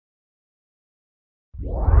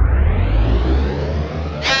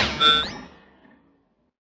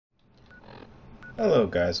Hello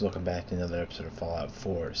guys, welcome back to another episode of Fallout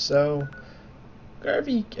 4. So,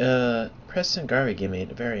 Preston Garvey gave me a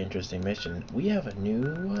very interesting mission. We have a new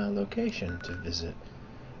location to visit.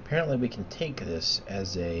 Apparently we can take this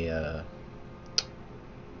as a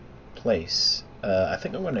place. I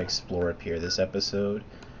think I'm going to explore up here this episode,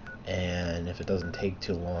 and if it doesn't take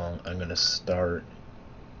too long, I'm going to start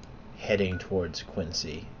heading towards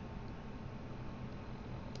Quincy.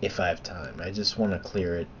 If I have time. I just want to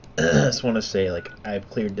clear it. I just want to say, like, I've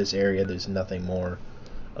cleared this area. There's nothing more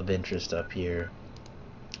of interest up here.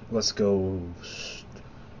 Let's go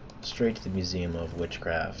straight to the Museum of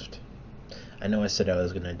Witchcraft. I know I said I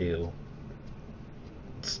was gonna go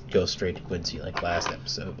straight to Quincy like last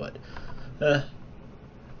episode, but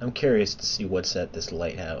I'm curious to see what's at this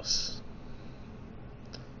lighthouse.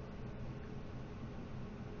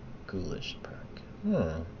 Ghoulish Park.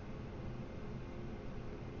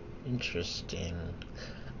 Interesting.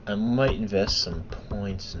 I might invest some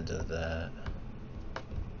points into that.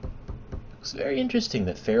 It's very interesting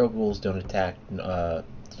that feral ghouls don't attack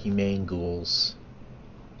humane ghouls.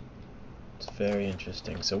 It's very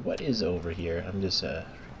interesting. So what is over here? I'm just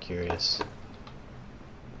curious.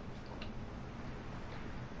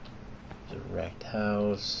 There's a wrecked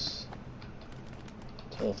house.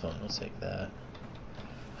 Telephone, I'll take that.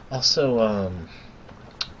 Also,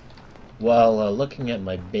 while looking at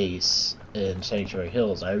my base in Sanctuary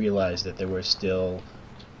Hills, I realized that there were still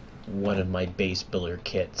one of my base builder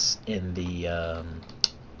kits in the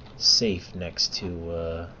safe next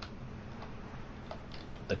to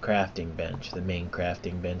the crafting bench, the main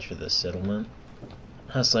crafting bench for the settlement.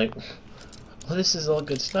 I was like, well, this is all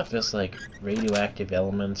good stuff. It's like radioactive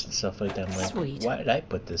elements and stuff like that. I'm like, Sweet. Why did I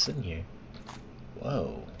put this in here?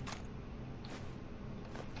 Whoa.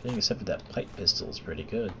 Everything except for that pipe pistol is pretty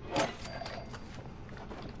good.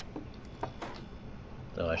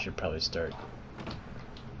 Though I should probably start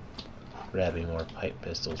grabbing more pipe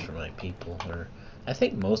pistols for my people, or I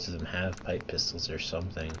think most of them have pipe pistols or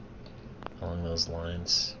something along those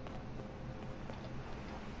lines.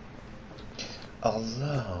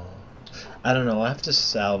 Although, I don't know, I'll have to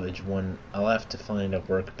salvage one. I'll have to find a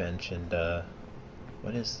workbench and,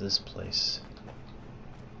 what is this place?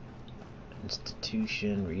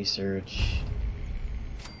 Institution, research,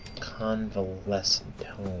 convalescent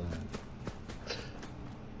home.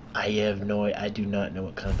 I do not know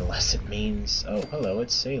what convalescent means. Oh, hello,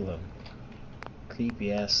 it's Salem.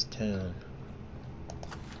 Creepy ass town.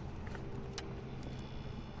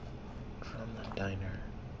 From the diner.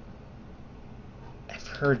 I've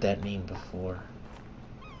heard that name before.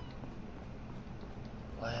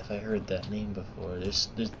 Why have I heard that name before? There's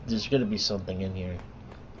gonna be something in here.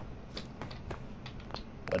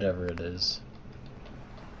 Whatever it is.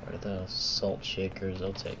 What are those? Salt shakers,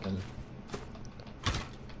 I'll take them.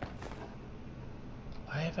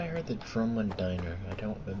 Why have I heard the Drumlin Diner? I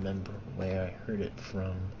don't remember where I heard it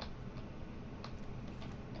from.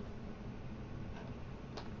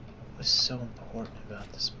 What was so important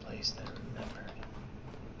about this place that I remembered?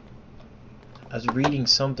 I was reading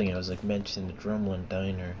something, I was like mentioning the Drumlin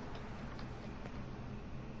Diner.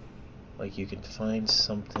 Like you could find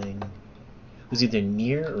something. It was either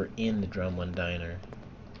near or in the Drumlin Diner.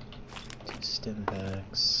 2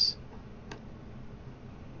 stimbacks.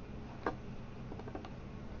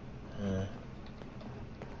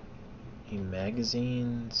 Any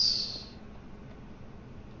magazines?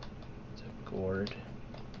 It's a gourd.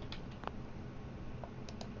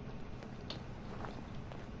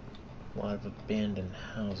 A lot of abandoned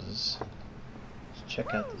houses. Let's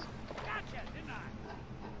check out this.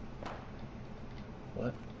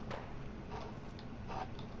 What?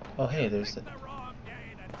 Oh hey, there's the...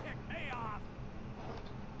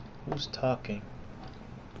 Who's talking?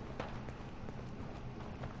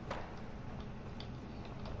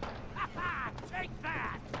 Take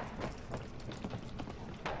that!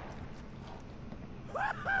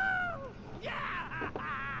 Yeah!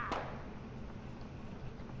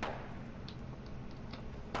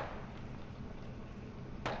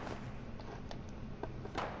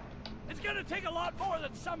 It's gonna take a lot more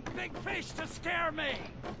than some big fish to scare me.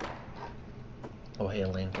 Oh hey, a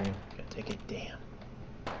lantern. Gotta take it. Damn.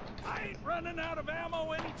 I ain't running out of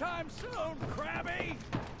ammo anytime soon, Krabby.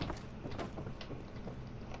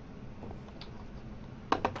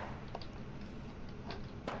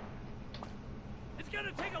 It's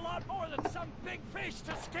gonna take a lot more than some big fish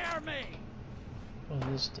to scare me. What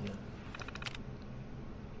does this do?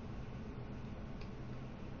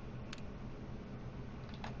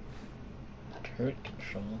 Turret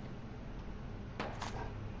control.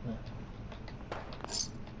 Huh.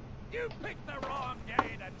 You picked the wrong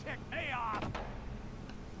day to tick me off.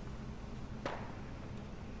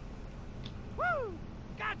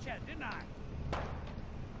 you, didn't I?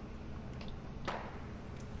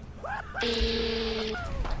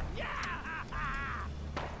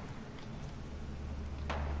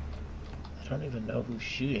 I don't even know who's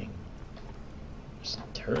shooting. There's some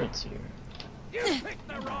turrets here. You picked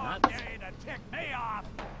the wrong day to tick me off.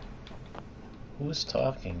 Who's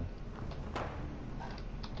talking?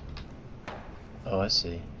 Oh, I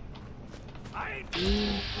see. I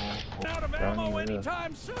ain't out of ammo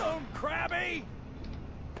anytime soon, Krabby.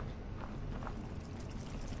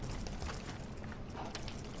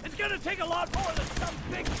 It's gonna take a lot more than some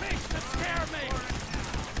big fish to scare me.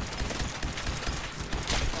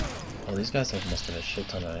 Oh, these guys must have a shit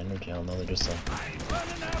ton of energy. I don't know, they're just like... I ain't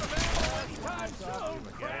running out of ammo anytime soon,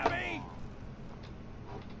 Krabby.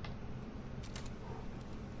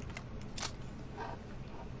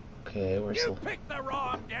 Okay, where's You the... picked the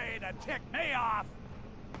wrong day to tick me off.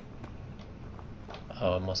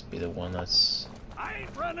 Oh, it must be the one that's... I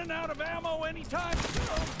ain't running out of ammo anytime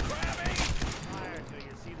soon, Krabby. Fire till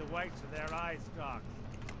you see the whites of their eye stalks.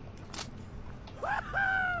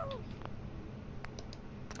 Woohoo!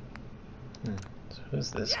 So who's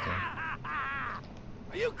this guy?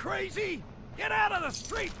 Are you crazy? Get out of the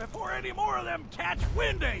street before any more of them catch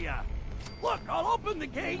wind of you. Look, I'll open the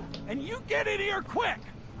gate and you get in here quick.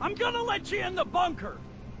 I'm gonna let you in the bunker.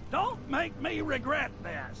 Don't make me regret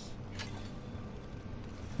this.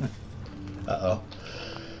 Uh-oh.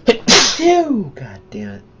 Phew! God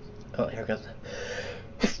damn it. Oh, here goes.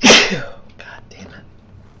 God damn it.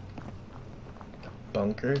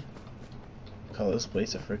 Bunker? Call this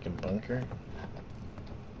place a freaking bunker?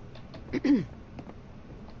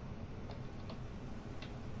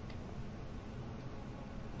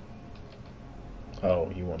 Oh,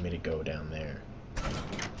 you want me to go down there?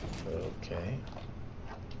 Okay.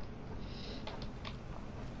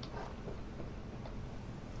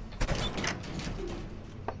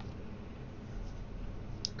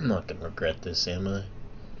 I'm not gonna regret this, am I?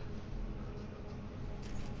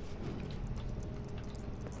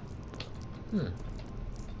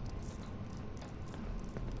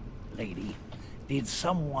 Lady, did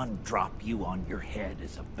someone drop you on your head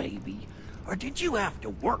as a baby? Or did you have to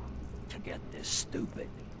work to get this stupid?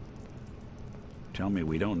 Tell me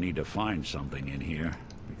we don't need to find something in here.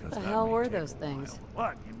 Because The that hell may were take those a things? while.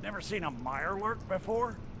 What, you've never seen a mirelurk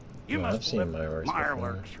before? You No, must I've seen live mirelurks before.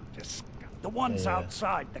 Mirelurks are just the ones Yeah.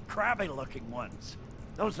 outside, the crabby-looking ones.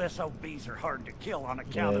 Those SOBs are hard to kill on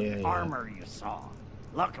account of the armor you saw.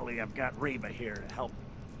 Luckily, I've got Reba here to help.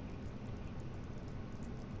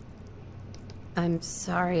 I'm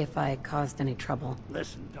sorry if I caused any trouble.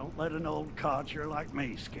 Listen, don't let an old codger like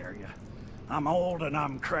me scare you. I'm old and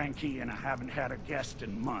I'm cranky and I haven't had a guest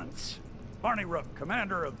in months. Barney Rook,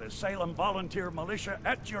 commander of the Salem Volunteer Militia,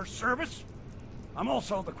 at your service. I'm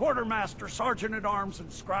also the quartermaster, sergeant-at-arms,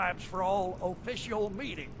 and scribes for all official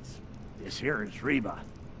meetings. This here is Reba,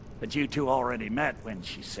 but you two already met when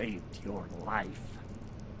she saved your life.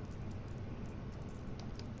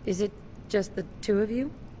 Is it just the two of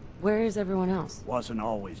you? Where is everyone else? Wasn't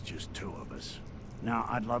always just two of us. Now,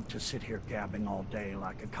 I'd love to sit here gabbing all day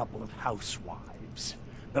like a couple of housewives,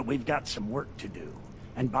 but we've got some work to do.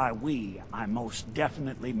 And by we, I most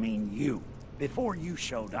definitely mean you. Before you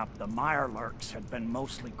showed up, the Mirelurks had been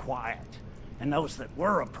mostly quiet, and those that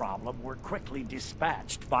were a problem were quickly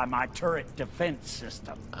dispatched by my turret defense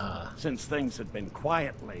system. Since things had been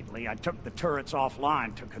quiet lately, I took the turrets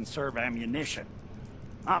offline to conserve ammunition.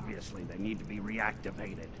 Obviously, they need to be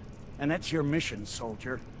reactivated. And that's your mission,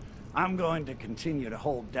 soldier. I'm going to continue to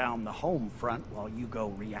hold down the home front while you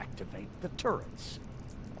go reactivate the turrets.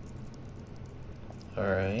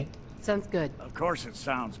 Alright. Sounds good. Of course it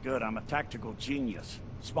sounds good. I'm a tactical genius.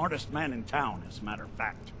 Smartest man in town, as a matter of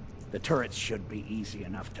fact. The turrets should be easy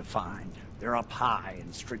enough to find. They're up high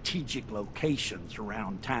in strategic locations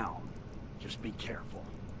around town. Just be careful.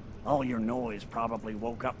 All your noise probably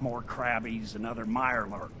woke up more crabbies and other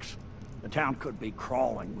mirelurks. The town could be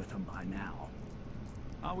crawling with them by now.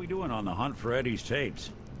 How we doing on the hunt for Eddie's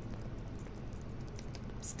tapes?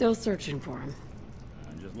 Still searching for him.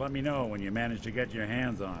 Just let me know when you manage to get your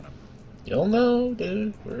hands on him. You'll know,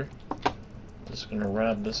 dude. We're just gonna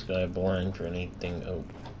rob this guy blind for anything. Oh.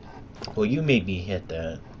 Well, you made me hit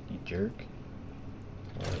that, you jerk.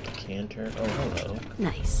 Decanter. Oh, hello.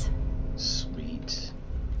 Nice. Sweet.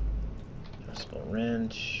 Adjustable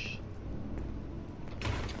wrench.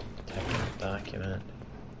 Technical document.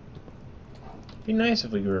 It'd be nice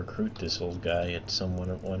if we could recruit this old guy at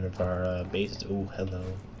one of our bases. Oh, hello.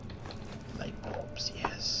 Light bulbs,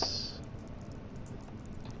 yes.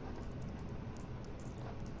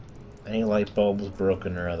 Any light bulbs,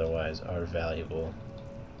 broken or otherwise, are valuable.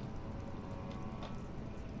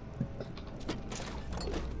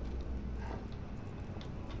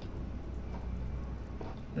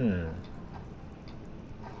 What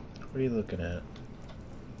are you looking at?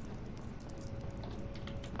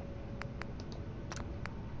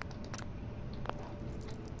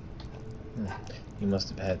 You must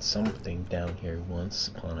have had something down here once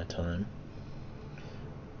upon a time.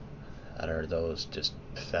 Or those just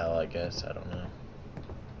fell, I guess. I don't know.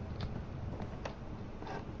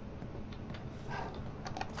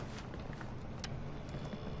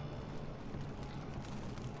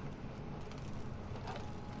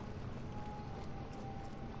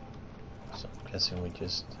 So I'm guessing we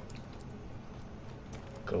just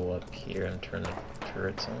go up here and turn the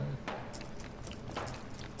turrets on.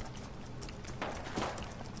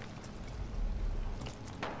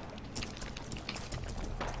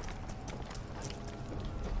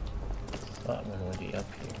 Thought one would be up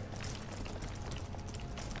here.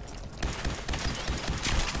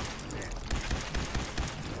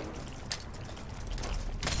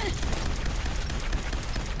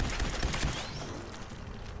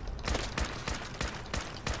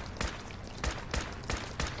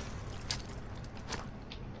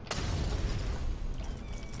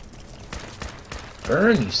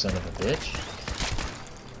 Burn, you son of a bitch.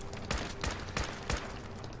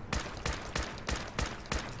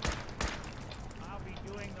 I'll be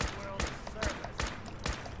doing the world a service.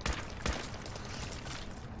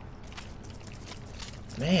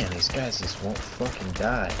 Man, these guys just won't fucking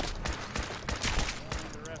die.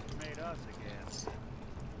 Don't underestimate us again.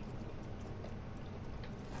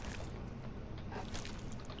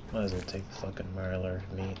 Might as well take the fucking Marler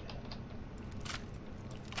meat.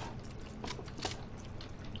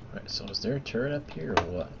 Alright, so is there a turret up here or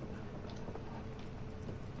what?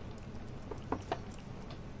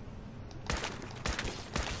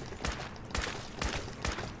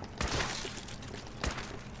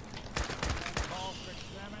 Call for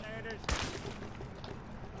exterminators.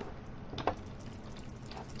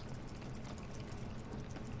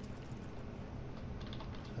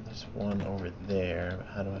 There's one over there.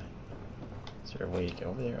 How do I... Is there a way to get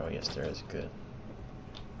over there? Oh yes, there is. Good.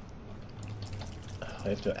 I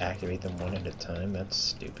have to activate them one at a time. That's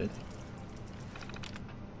stupid.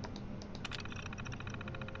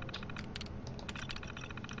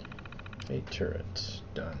 Okay, turrets.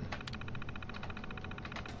 Done.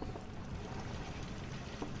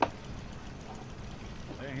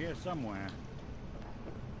 They're here somewhere.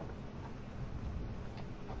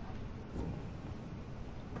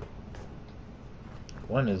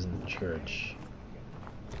 One is in the church.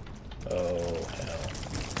 Oh, hell.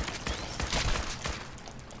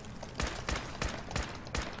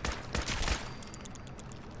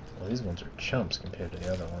 Well, these ones are chumps compared to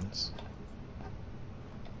the other ones.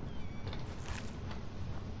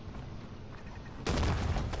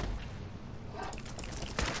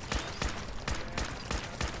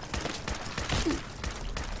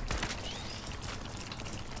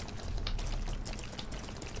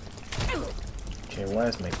 Okay, why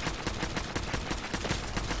is my...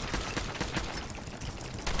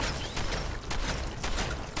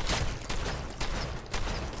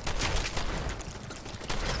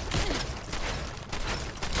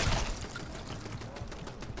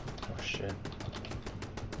 Oh shit.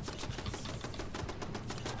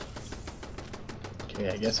 Okay,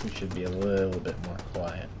 I guess we should be a little bit more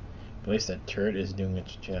quiet. At least that turret is doing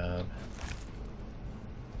its job.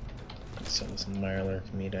 Let's sell some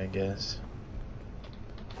Mirelurk meat, I guess.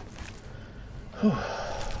 Whew.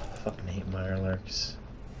 Fucking hate Mirelurks.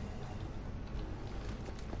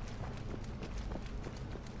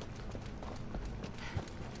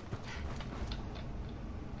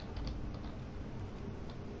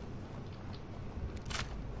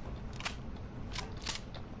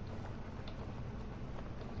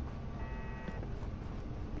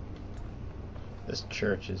 This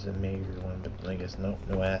church is a major one, but I guess no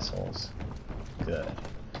assholes. Good.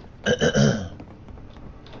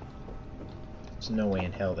 There's no way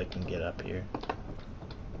in hell they can get up here.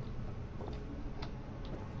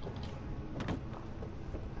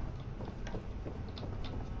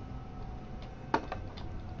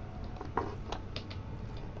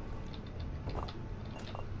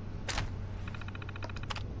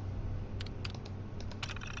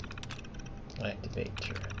 Activate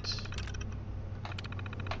turrets.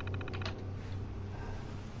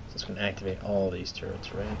 So it's going to activate all these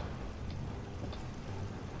turrets, right?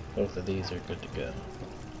 Both of these are good to go.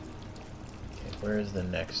 Okay, where is the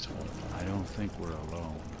next one? I don't think we're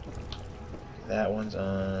alone. That one's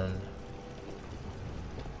on...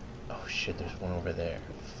 Oh shit, there's one over there.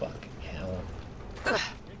 Fucking hell. Take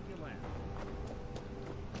your land.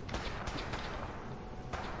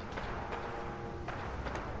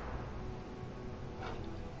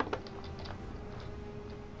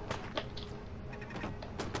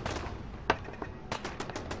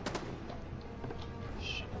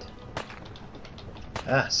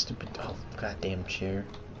 Ah, stupid. Oh, goddamn chair.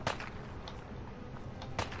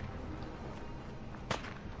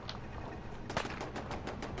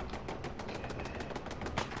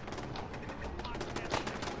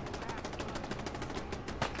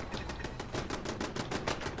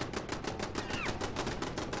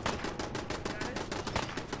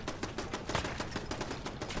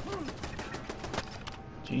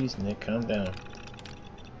 Jeez, Nick, calm down.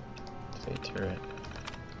 Say turret.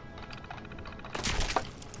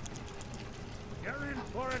 You're in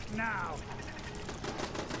for it now.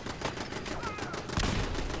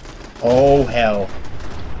 Oh, hell.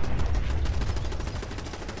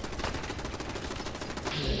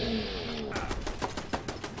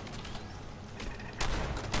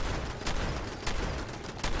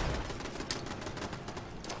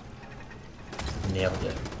 Nailed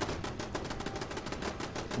it.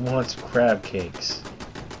 Who wants crab cakes?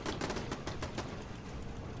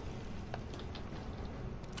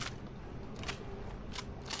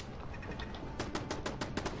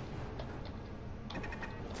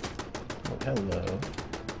 Oh, hello.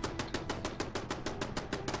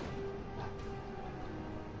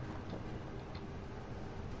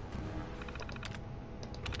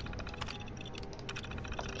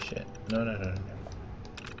 Shit. No, no, no, no.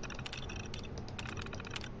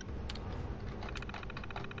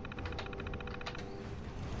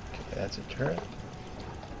 That's a turret.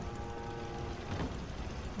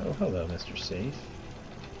 Oh, hello, Mr. Safe.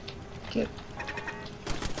 Get.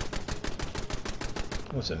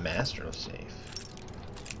 Oh, it's a master safe.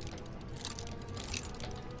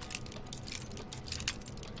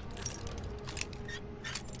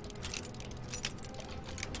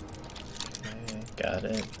 Okay, got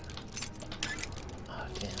it. Oh,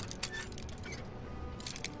 damn.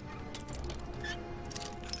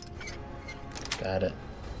 Got it.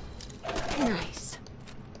 Nice.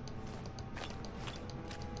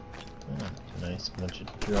 Oh, nice bunch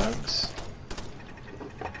of drugs.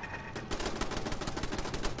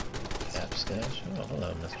 Cap stash. Oh,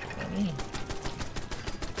 hello, Mr. Money.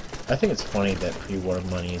 I think it's funny that pre-war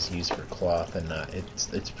money is used for cloth and not.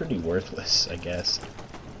 It's pretty worthless, I guess.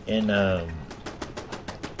 And I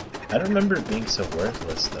don't remember it being so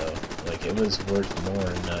worthless though. Like it was worth more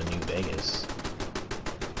in New Vegas.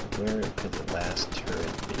 Where could the last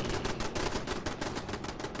turret be?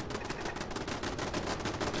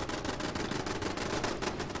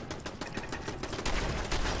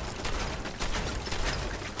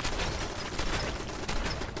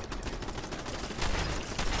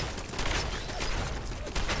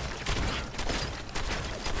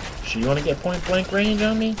 So you want to get point blank range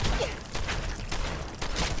on me?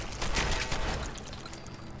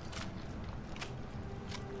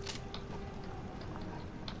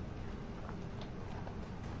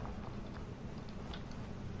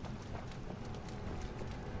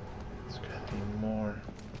 There's gotta be more.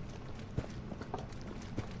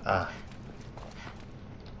 Ah.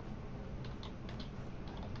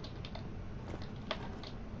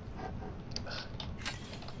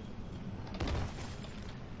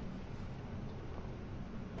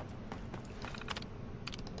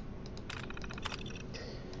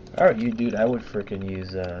 Alright, you dude, I would frickin'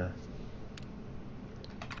 use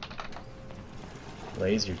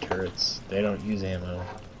laser turrets. They don't use ammo.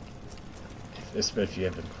 Especially if you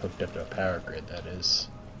haven't hooked up to a power grid, that is.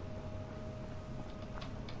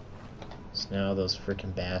 So now those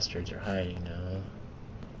frickin' bastards are hiding now.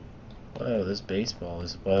 Whoa, this baseball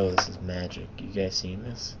is... Whoa, this is magic. You guys seen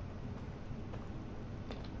this?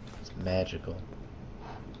 It's magical.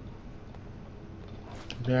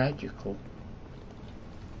 Magical.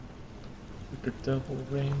 Like a double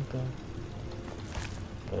rainbow.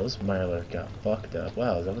 Well, this Mylar got fucked up.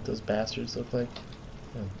 Wow, is that what those bastards look like?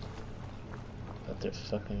 Got their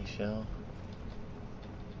fucking shell.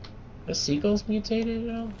 Are seagulls mutated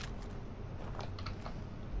at all?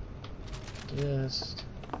 Yes.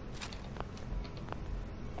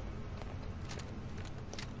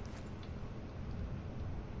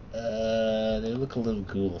 They look a little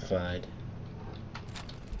ghoulified.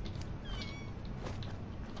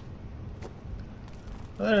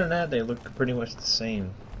 Other than that, they look pretty much the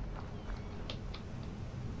same.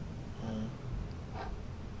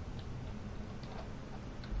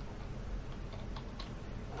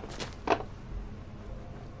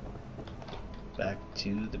 Back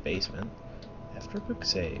to the basement after a quick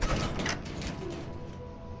save.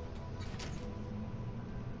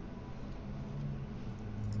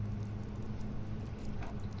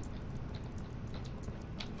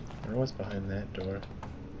 What's behind that door?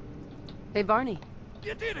 Hey, Barney.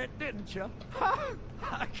 You did it, didn't you? Ha!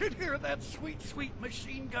 I could hear that sweet, sweet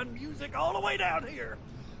machine gun music all the way down here.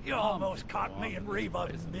 You almost caught me and Reba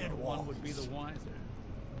mid One would be the wiser.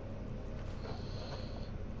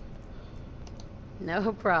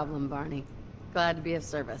 No problem, Barney. Glad to be of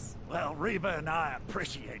service. Well, Reba and I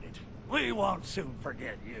appreciate it. We won't soon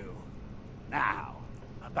forget you. Now,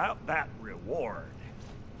 about that reward.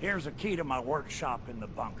 Here's a key to my workshop in the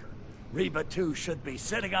bunker. Reba, too, should be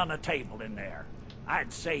sitting on the table in there.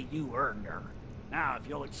 I'd say you earned her. Now, if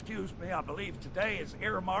you'll excuse me, I believe today is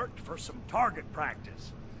earmarked for some target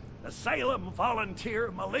practice. The Salem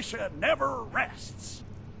volunteer militia never rests.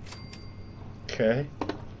 Okay.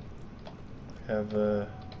 Have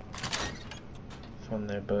fun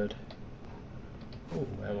there, bud. Ooh,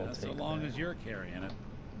 I will take So long that. as you're carrying it.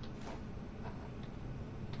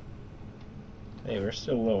 Hey, we're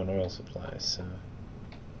still low on oil supplies, so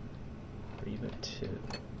Reba 2.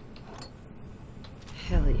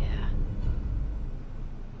 Hell yeah.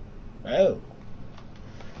 Oh.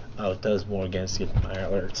 Oh, it does more against getting fire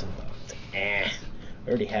alerts and I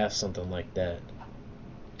already have something like that.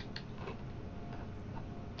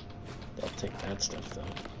 I'll take that stuff though.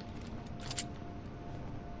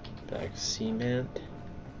 Bag of cement.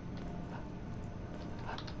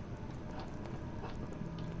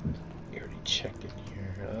 We already checked it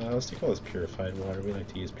here. Let's take all this purified water. We like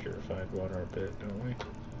to use purified water a bit, don't we?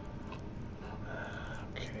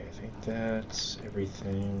 Okay, I think that's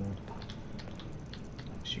everything.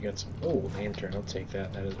 She got some. Oh, lantern. I'll take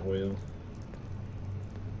that. That is oil.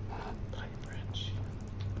 Pipe wrench.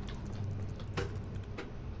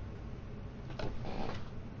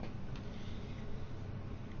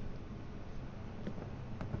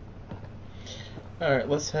 Alright,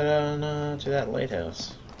 let's head on to that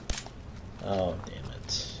lighthouse. Oh, damn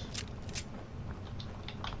it.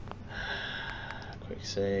 Quick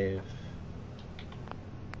save.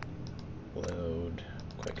 Load.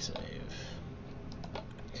 Quick save.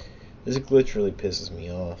 This glitch really pisses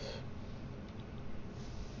me off.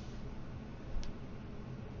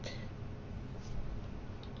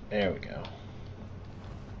 There we go.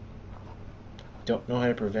 Don't know how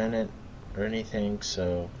to prevent it or anything,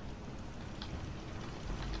 so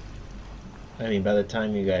I mean, by the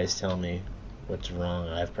time you guys tell me what's wrong,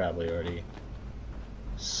 I've probably already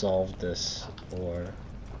solved this, or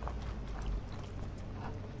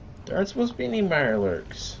there aren't supposed to be any fire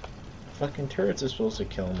lurks. Fucking turrets are supposed to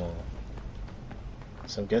kill them all.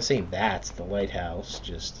 So I'm guessing that's the lighthouse,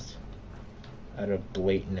 just out of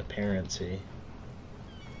blatant apparency.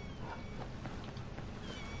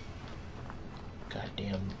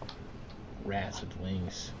 Goddamn rats with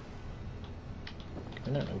wings.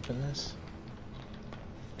 Can I not open this?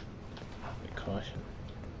 With caution.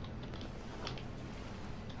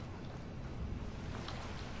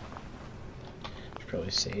 Should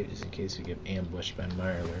probably save just in case we get ambushed by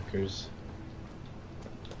mire lurkers.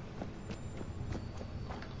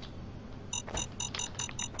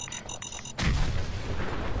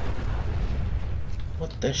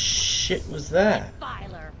 What the shit was that?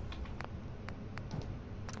 Filer.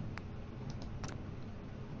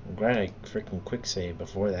 I'm glad I freaking quick saved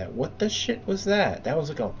before that. What the shit was that? That was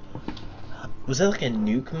like a... Was that like a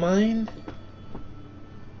nuke mine?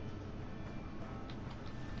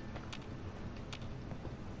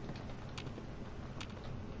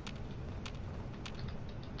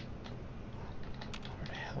 Where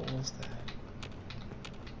the hell was that?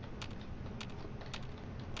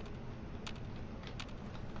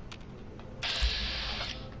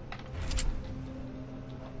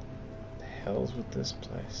 Hell's with this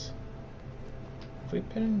place? Have we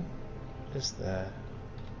been? What is that?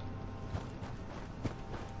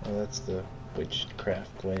 Oh, that's the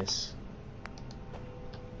witchcraft place.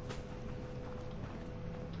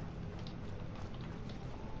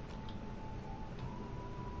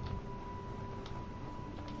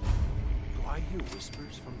 Do I hear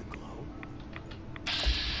whispers from the glow?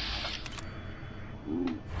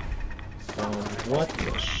 What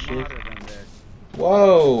the shit? Smarter than this.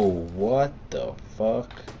 Whoa! What the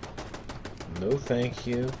fuck? No thank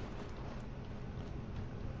you.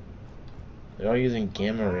 They're all using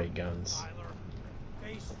gamma ray guns.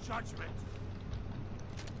 Face judgment.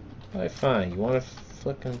 Alright, fine. You wanna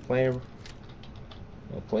fucking play? Wanna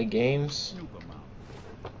play games? Snoop 'em out.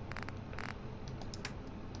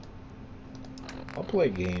 I'll play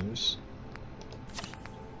games.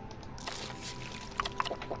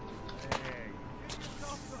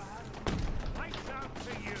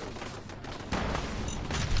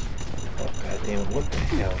 Oh goddamn! What the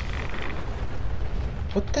hell?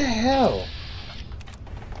 What the hell?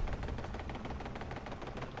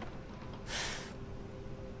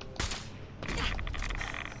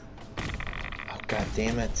 Oh god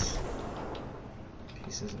damn it!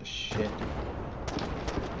 Pieces of shit.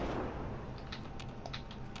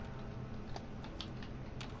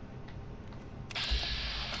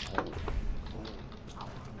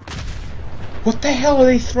 What the hell are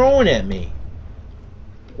they throwing at me?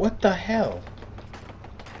 What the hell?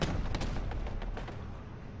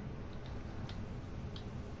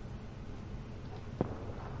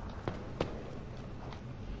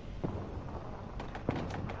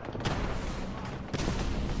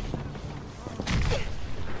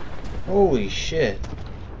 Holy shit.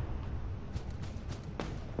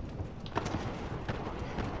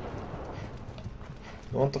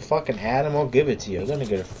 You want the fucking atom? I'll give it to you. I'm gonna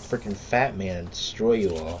get a freaking fat man and destroy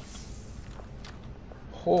you all.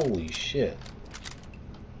 Holy shit.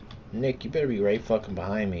 Nick, you better be right fucking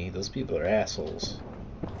behind me. Those people are assholes.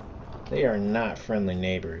 They are not friendly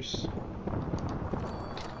neighbors.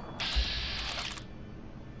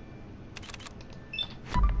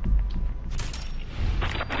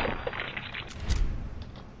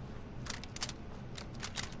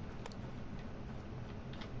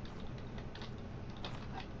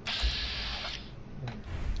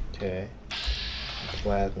 Okay.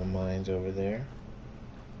 Plasma mines over there.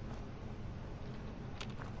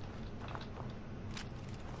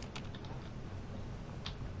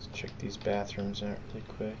 Let's check these bathrooms out really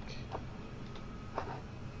quick.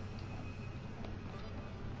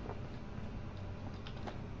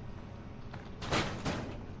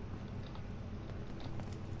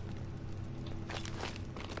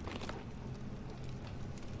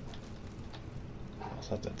 I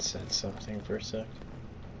thought that said something for a sec.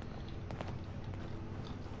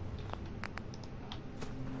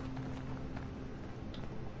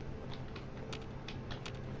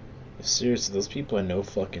 Seriously, those people are no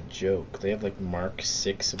fucking joke. They have like Mark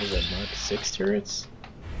 6, was that Mark 6 turrets?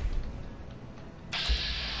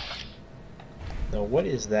 Now what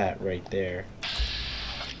is that right there?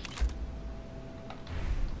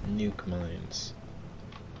 Nuke mines.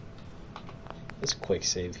 Let's quick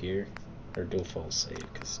save here. Or do a full save,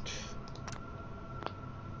 because...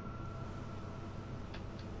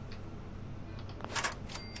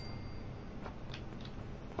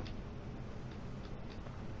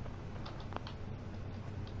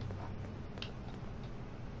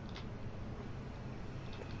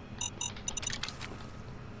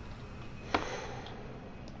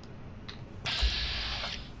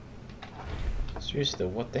 Seriously,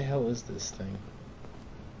 what the hell is this thing?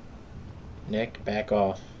 Nick, back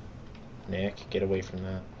off. Nick, get away from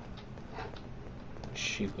that.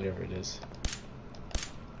 Shoot whatever it is.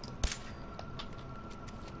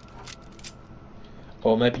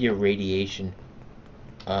 Oh, it might be a radiation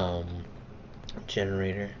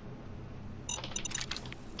generator.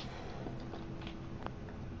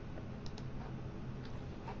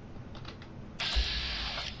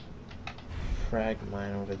 Frag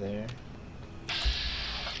mine over there.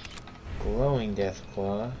 Glowing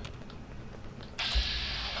Deathclaw.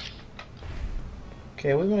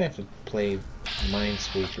 Okay, we might have to play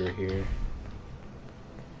Minesweeper here.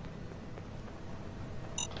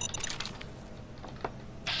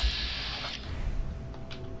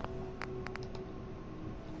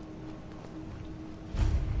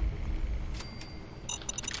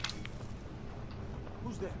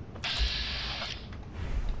 Who's there?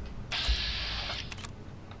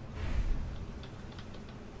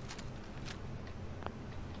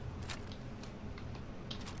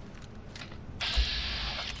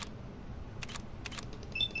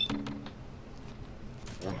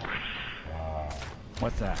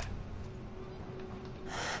 What's that?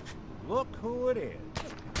 Look who it is.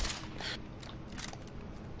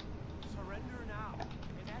 Surrender now.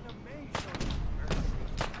 And that amazing mercy.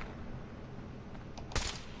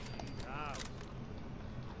 Out.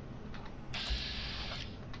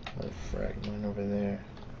 Another frag mine over there.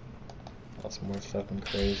 Lots more fucking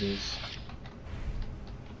crazies.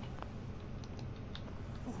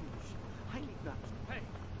 Foolish. I need not to pay.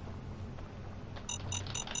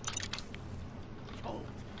 Behold,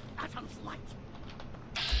 Atom's light.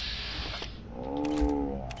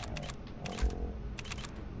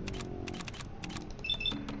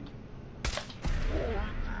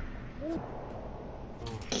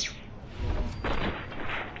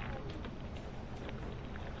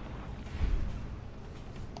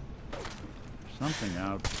 Something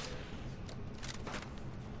out.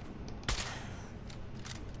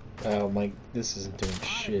 Oh my, this isn't doing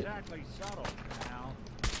shit. Exactly subtle, pal.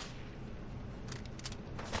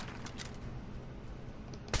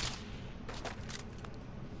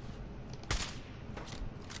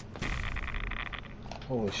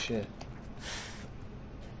 Holy shit.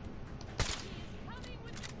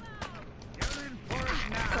 Get in for it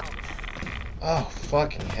now. Oh,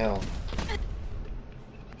 fucking hell.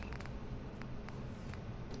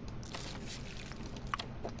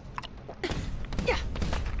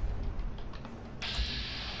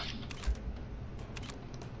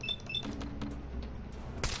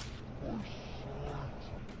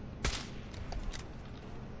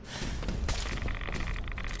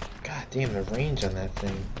 damn, the range on that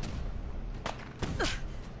thing.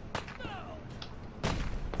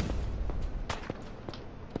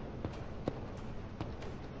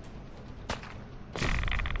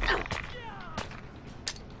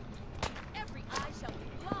 Every eye shall be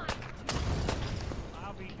blind.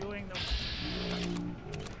 I'll be doing the...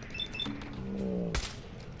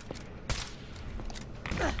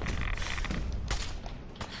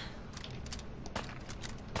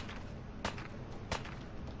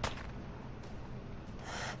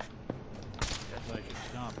 Guess I should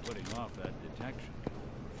stop putting off that detection.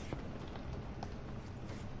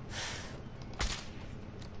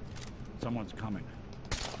 Someone's coming.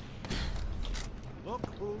 Look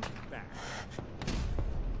who's back.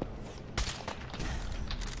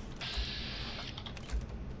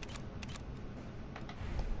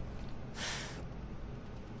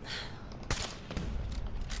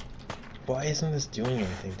 Why isn't this doing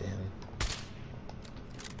anything to him?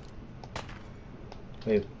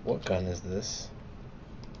 Wait, what gun is this?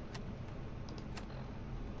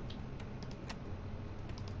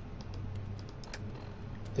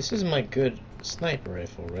 This is my good sniper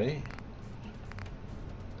rifle, right?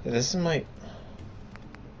 Yeah, this is my...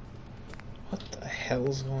 What the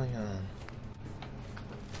hell's going on?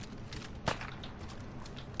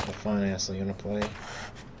 Oh, fine, asshole, you wanna play? Won't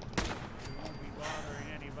be bothering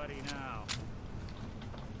anybody now.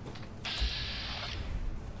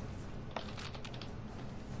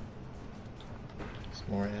 There's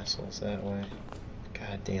more assholes that way.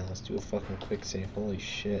 God damn, let's do a fucking quick save. Holy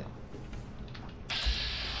shit.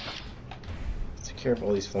 Let's take care of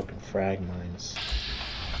all these fucking frag mines.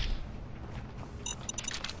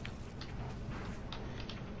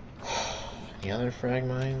 Any other frag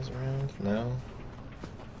mines around? No?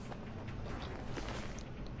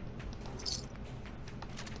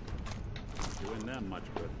 Doing them much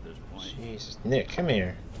good at this point. Jesus. Nick, come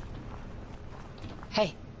here.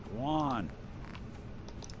 Hey, Go on.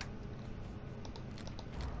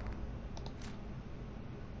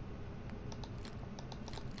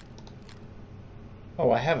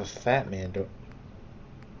 Oh, I have a fat man door.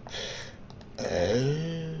 Oh,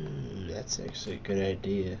 that's actually a good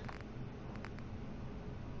idea.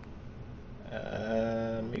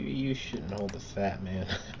 Maybe you shouldn't hold the fat man.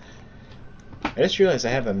 I just realized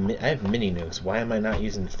I have mini nukes. Why am I not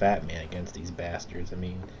using the fat man against these bastards? I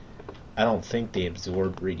mean, I don't think they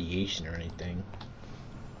absorb radiation or anything.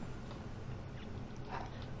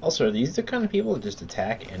 Also, are these the kind of people that just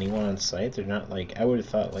attack anyone on sight? They're not like, I would have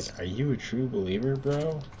thought, like, are you a true believer,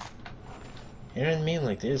 bro? You know what I mean?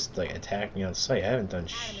 Like, they just, like, attack me on sight. I haven't done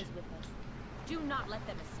Adam is with us. Do not let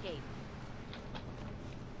them escape.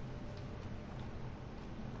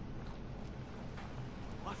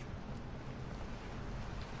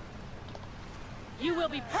 You will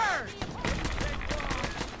be purged!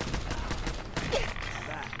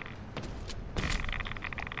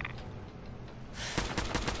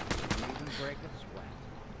 Even break a sweat.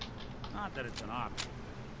 Not that it's an option.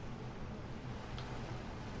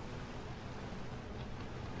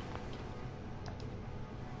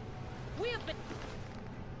 We have been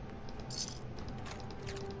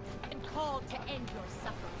called to end your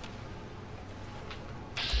suffering.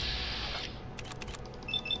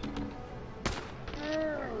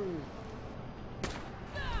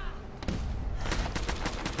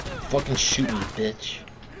 Fucking shoot me, bitch.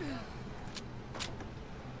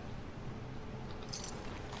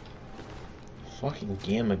 Fucking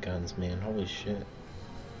gamma guns, man. Holy shit.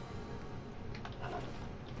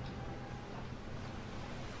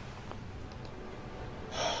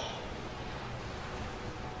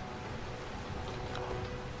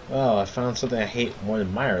 Oh, I found something I hate more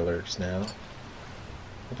than Mirelurks now.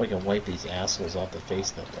 Hope I can wipe these assholes off the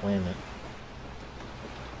face of the planet.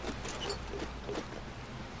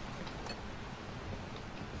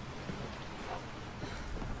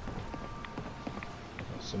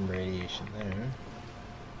 Some radiation there.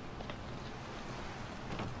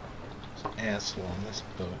 There's an asshole on this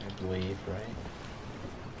boat, I believe, right?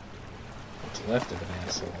 What's left of an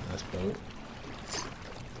asshole on this boat?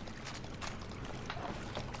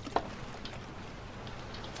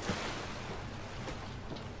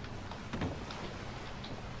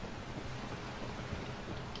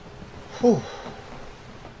 Whew.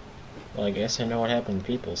 Well, I guess I know what happened to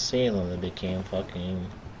people in Salem that became fucking...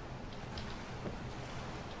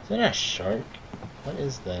 Is that a shark? What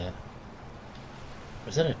is that? Or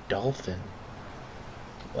is that a dolphin?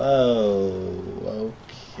 Whoa,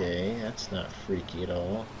 okay, that's not freaky at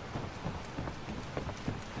all.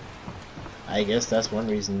 I guess that's one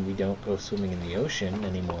reason we don't go swimming in the ocean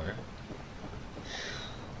anymore.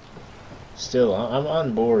 Still, I'm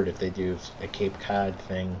on board if they do a Cape Cod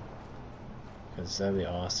thing. because that'd be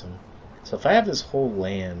awesome. So if I have this whole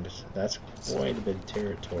land, that's quite a bit of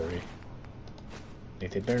territory.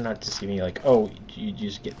 Like, they better not just give me like, oh, you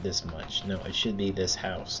just get this much. No, it should be this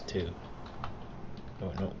house too.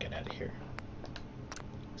 Oh no, get out of here.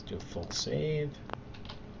 Let's do a full save.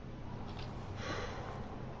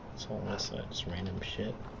 What's all this? Just random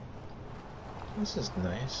shit. This is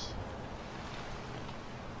nice.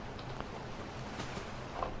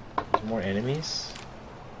 There's more enemies?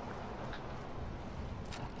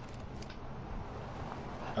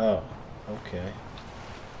 Oh, okay.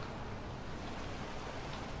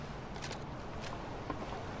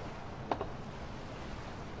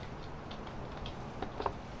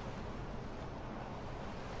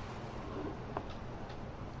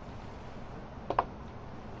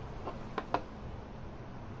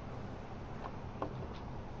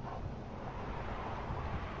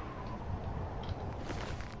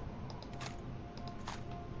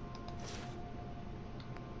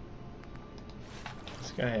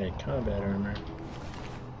 This guy had combat armor.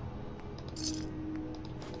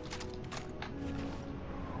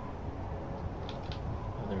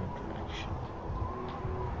 Other direction.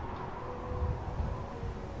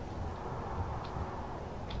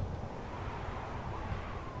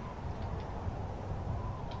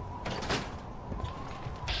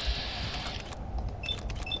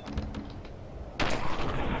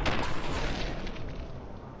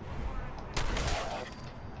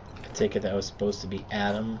 I take it that was supposed to be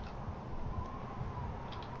Adam.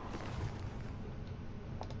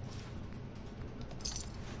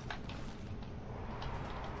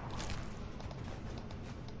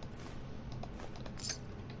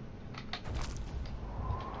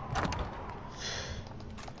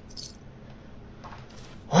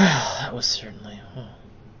 Wow, that was certainly an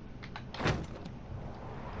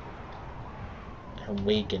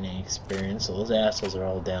awakening experience. So those assholes are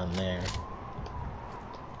all down there.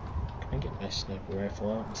 Can I get my sniper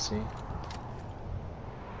rifle out and see?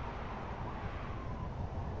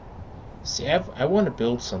 See, I want to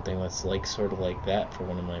build something that's like sort of like that for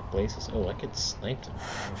one of my places. Oh, I could snipe them.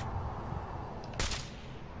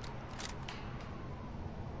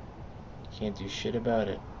 Can't do shit about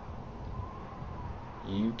it.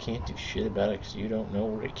 You can't do shit about it because you don't know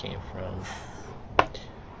where it came from.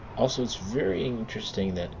 Also, it's very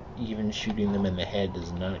interesting that even shooting them in the head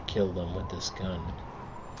does not kill them with this gun.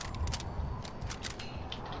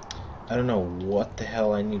 I don't know what the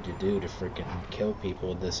hell I need to do to freaking kill people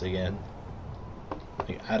with this again.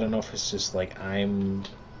 Like, I don't know if it's just like I'm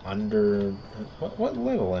under... What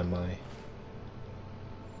level am I?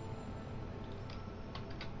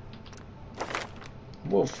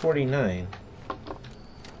 Whoa, 49.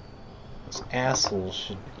 Those assholes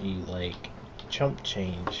should be like chump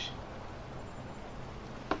change.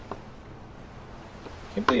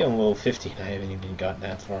 Can't believe I'm level 50 and I haven't even gotten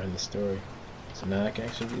that far in the story. So now I can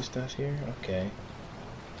actually do stuff here? Okay.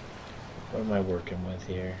 What am I working with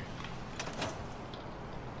here?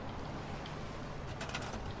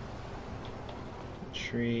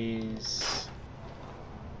 Trees.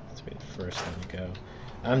 Let's be the first one to go.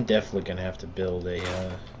 I'm definitely gonna have to build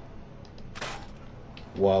a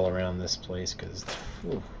wall around this place because,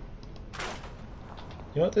 you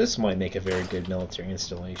know what? This might make a very good military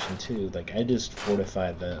installation too. Like I just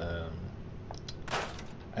fortified the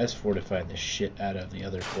shit out of the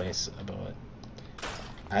other place above it.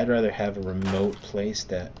 I'd rather have a remote place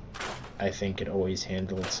that I think could always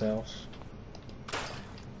handle itself.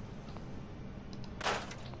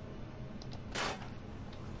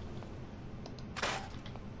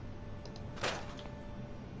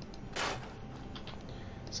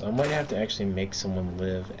 So I might have to actually make someone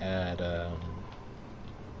live at the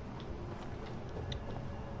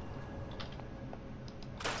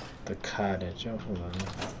cottage. Oh, hold on. There's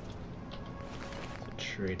a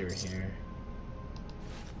trader here.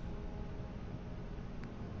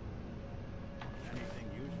 Anything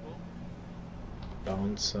useful?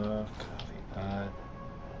 Bone saw, coffee pot.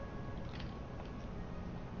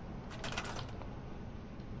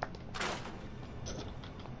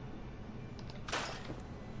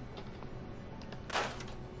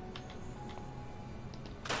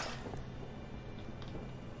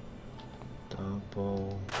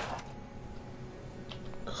 Double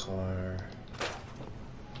car.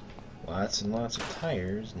 Lots and lots of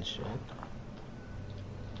tires and shit.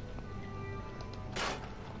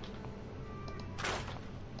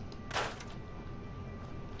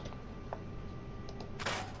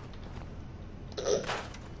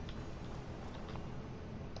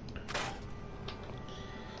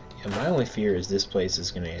 Yeah, my only fear is this place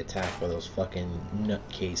is gonna get attacked by those fucking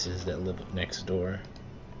nutcases that live next door.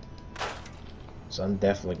 So I'm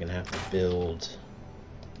definitely gonna have to build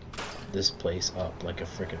this place up like a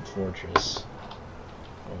frickin' fortress.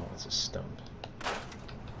 Oh, it's a stump.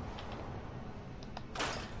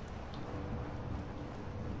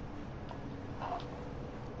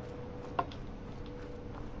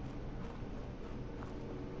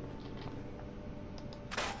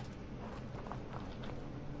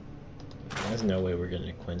 There's no way we're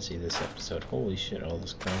getting Quincy this episode. Holy shit, all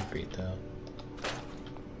this concrete though.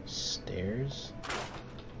 Stairs?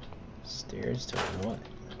 Stairs to what?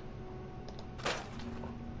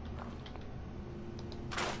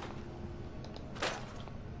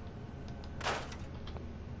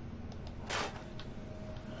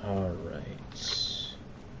 Alright.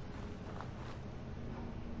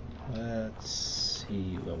 Let's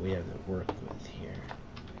see what we have to work with here.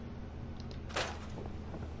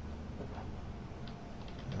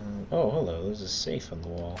 Oh, hello, there's a safe on the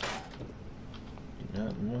wall. Do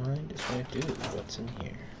not mind if I do. What's in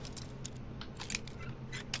here?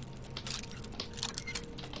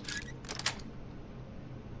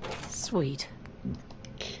 Sweet.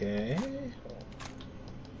 Okay.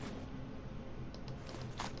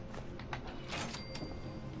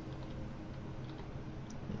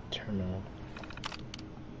 Terminal.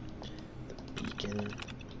 The beacon.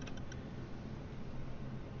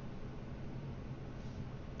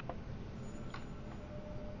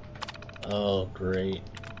 Oh, great.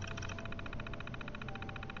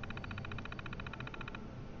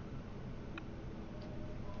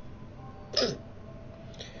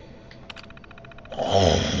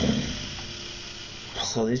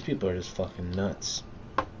 So these people are just fucking nuts.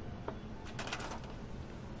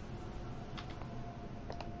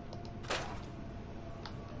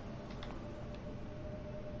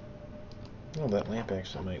 Well, that lamp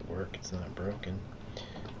actually might work. It's not broken.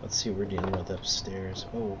 Let's see what we're dealing with upstairs.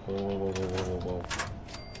 Oh, whoa, whoa, whoa, whoa, whoa, whoa.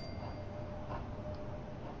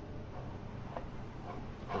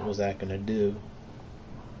 What was that gonna do?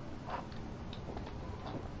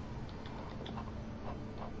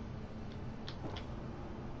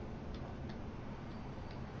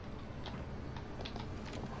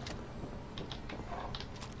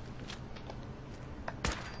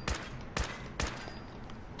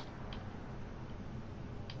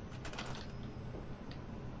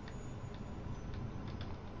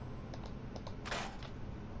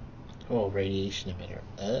 Oh, radiation emitter.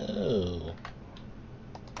 Oh.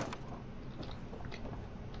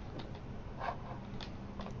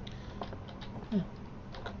 Could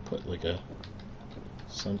put like a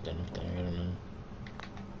something up there, I don't know.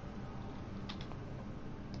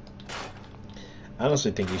 I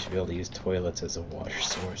honestly think you should be able to use toilets as a water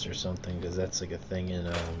source or something, because that's like a thing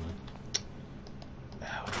in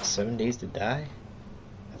 7 Days to Die?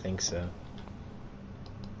 I think so.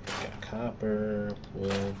 Got copper,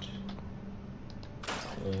 wood.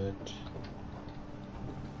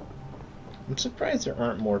 I'm surprised there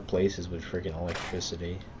aren't more places with freaking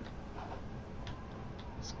electricity.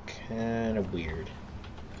 It's kind of weird.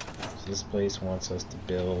 So this place wants us to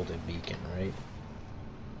build a beacon, right?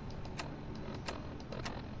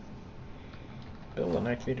 Build an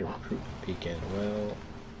activated recruitment beacon. Well,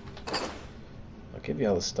 I'll give you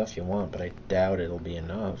all the stuff you want, but I doubt it'll be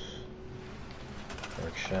enough.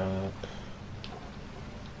 Workshop.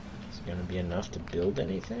 Gonna be enough to build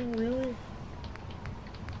anything, really?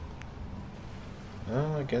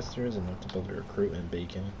 Oh, I guess there is enough to build a recruitment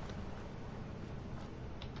beacon.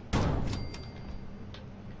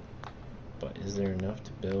 But is there enough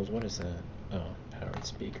to build, what is that? Oh, powered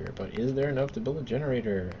speaker. But is there enough to build a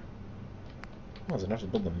generator? Oh, is enough to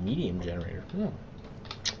build a medium generator?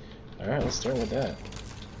 Alright, let's start with that.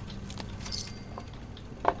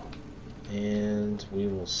 And we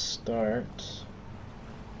will start...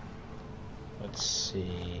 Let's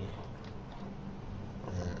see.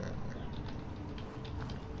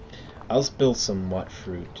 I'll build some mutt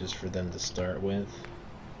fruit just for them to start with.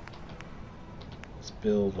 Let's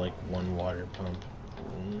build like one water pump.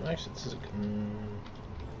 Actually, this is a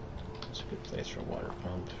good place for a water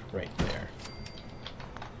pump, right there.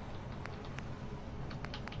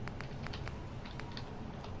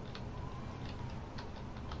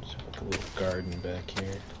 Just like a little garden back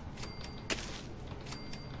here.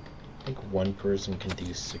 I think one person can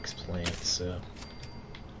do 6 plants, so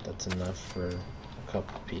that's enough for a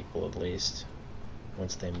couple people at least,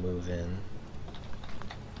 once they move in.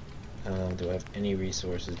 Do I have any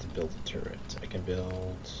resources to build a turret? I can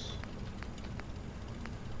build...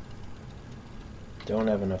 Don't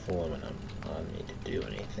have enough aluminum on me to do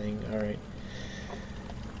anything. Alright.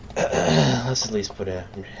 Let's at least put a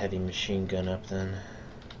heavy machine gun up then.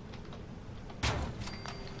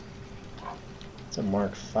 It's a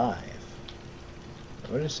Mark 5.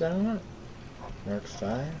 What is that on? Mark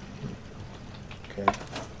 5? Okay.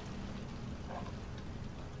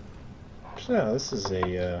 So, this is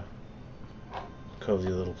a cozy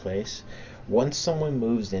little place. Once someone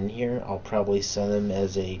moves in here, I'll probably send them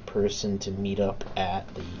as a person to meet up at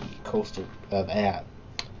the coastal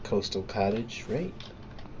cottage, right?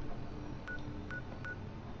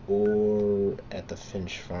 Or at the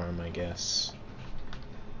Finch Farm, I guess.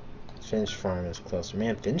 Finch Farm is closer.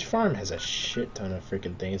 Man, Finch Farm has a shit ton of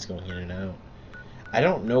freaking things going in and out. I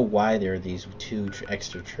don't know why there are these 2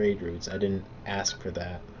 extra trade routes. I didn't ask for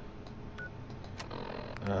that.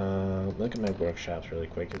 Look at my workshops really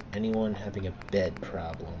quick. Is anyone having a bed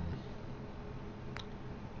problem?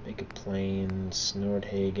 Make a Plains,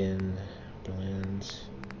 Nordhagen, Blends,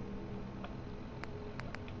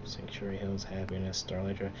 Sanctuary Hills, Happiness,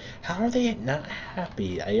 Starlight Drive. How are they not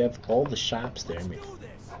happy? I have all the shops there.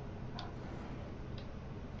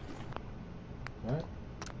 What?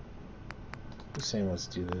 Who's saying let's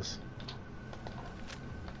do this?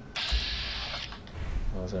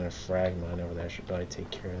 I was on a frag mine over there. I should probably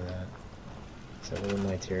take care of that. Is that within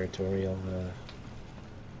my territorial?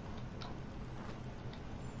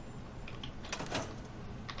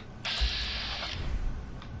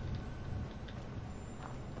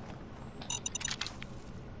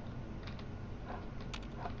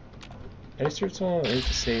 I just heard someone to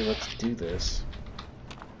say let's do this.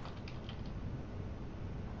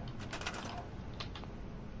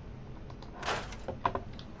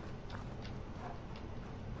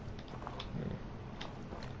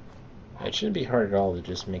 It shouldn't be hard at all to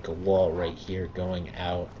just make a wall right here going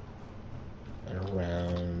out and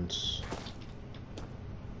around.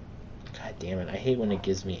 God damn it, I hate when it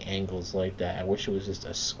gives me angles like that. I wish it was just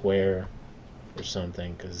a square or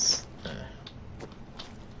something, because I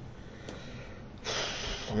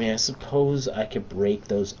mean, I suppose I could break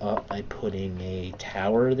those up by putting a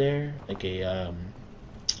tower there, like a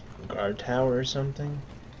guard tower or something.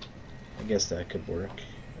 I guess that could work.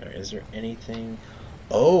 Alright, is there anything?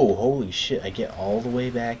 Oh, holy shit, I get all the way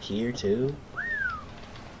back here too?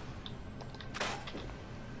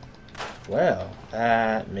 Well,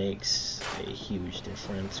 that makes a huge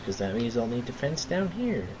difference, because that means I'll need defense down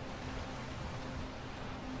here.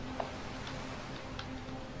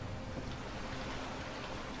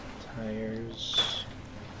 Tires.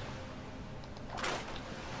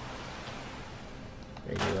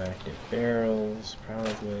 Radioactive barrels,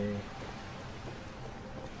 probably.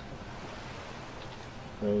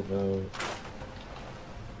 Rowboat,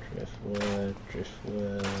 driftwood,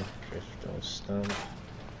 driftwood stump.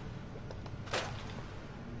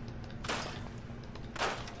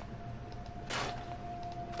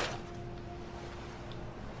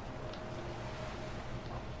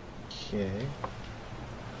 Okay.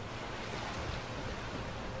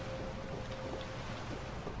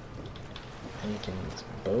 Anything that's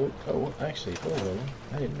boat? Oh, actually, hello.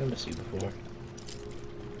 I didn't notice you before.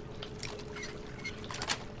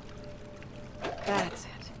 That's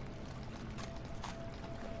it.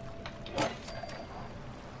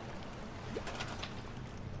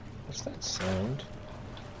 What's that sound?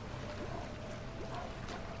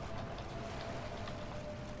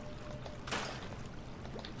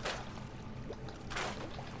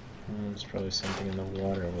 It's probably something in the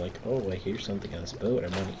water. I'm like, oh, I hear something on this boat. I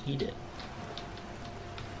want to eat it.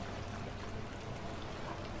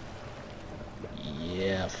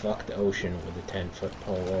 Yeah, fuck the ocean with a 10-foot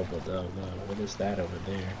pole, but what is that over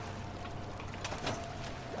there?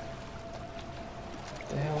 What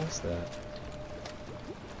the hell is that?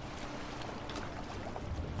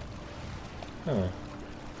 Huh.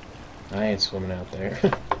 I ain't swimming out there.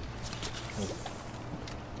 I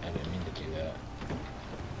didn't mean to do that.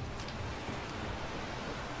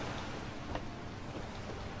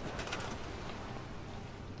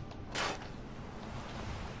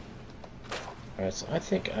 Alright, so I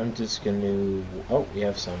think I'm just gonna... Oh, we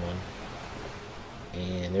have someone.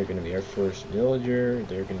 And they're gonna be our first villager.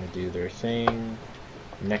 They're gonna do their thing.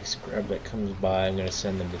 Next grub that comes by, I'm gonna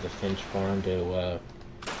send them to the Finch Farm to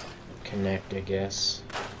connect, I guess.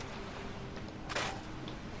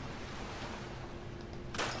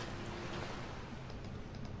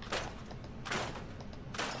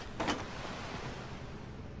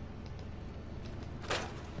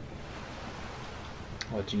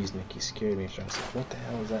 Oh jeez, Nick, you scared me. I was like, what the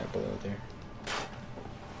hell is that below there?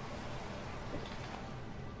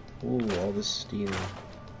 Ooh, all this steel.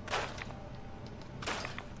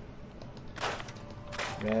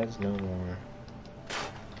 Rads no more.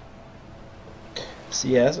 So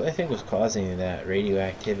yeah, that's what I think was causing that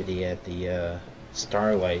radioactivity at the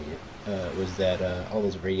Starlight was that all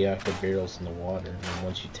those radioactive barrels in the water, and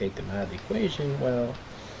once you take them out of the equation, well,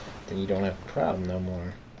 then you don't have a problem no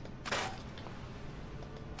more.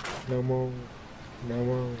 No more. No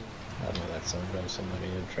more. I don't know that song, but somebody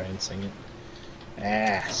would try and sing it.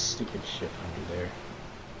 Ah, stupid shit under there.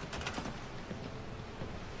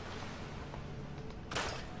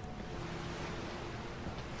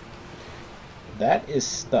 That is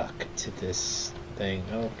stuck to this thing.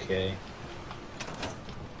 Okay.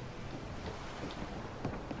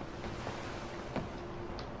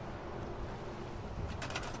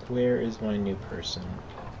 Where is my new person?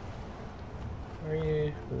 Are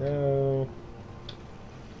you? Hello?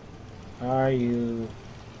 Are you?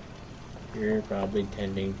 You're probably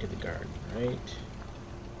tending to the garden, right?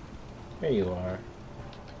 There you are.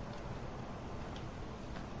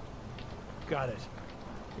 Got it.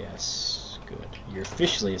 Yes, good. You're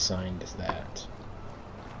officially assigned as that.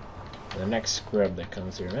 The next scrub that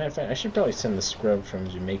comes here. Matter of fact, I should probably send the scrub from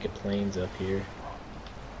Jamaica Plains up here.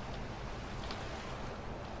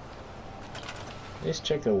 Let's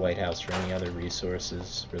check the lighthouse for any other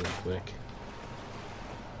resources really quick.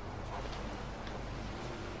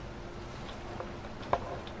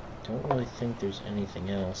 Don't really think there's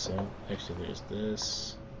anything else. So actually, there's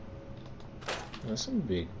this. That's some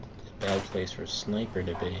big bad place for a sniper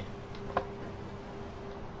to be.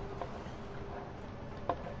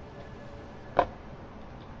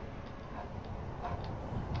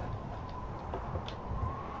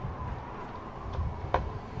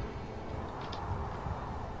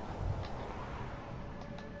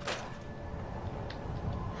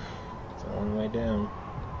 It's a long way down.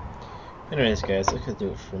 Anyways, guys, that's gonna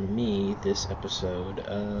do it for me this episode.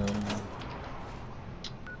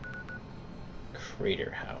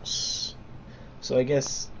 Crater House. So I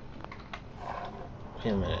guess.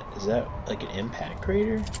 Wait a minute. Is that like an impact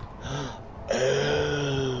crater?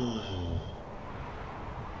 Oh.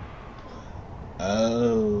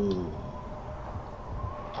 Oh.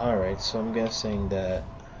 Alright, so I'm guessing that.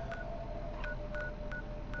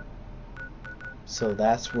 So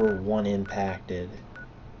that's where one impacted.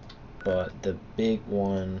 But the big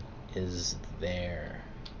one is there.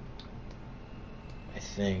 I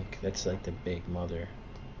think that's like the big mother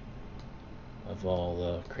of all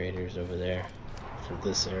the craters over there, for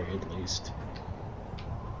this area at least.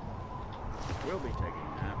 We'll be taking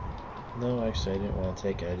a nap. No, actually I didn't want to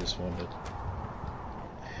take it, I just wanted to...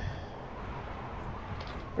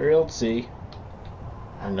 We'll see.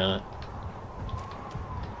 Or not.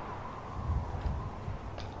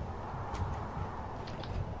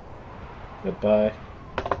 Goodbye.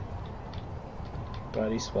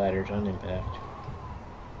 Body splattered on impact.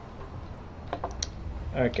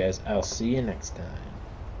 Alright guys, I'll see you next time.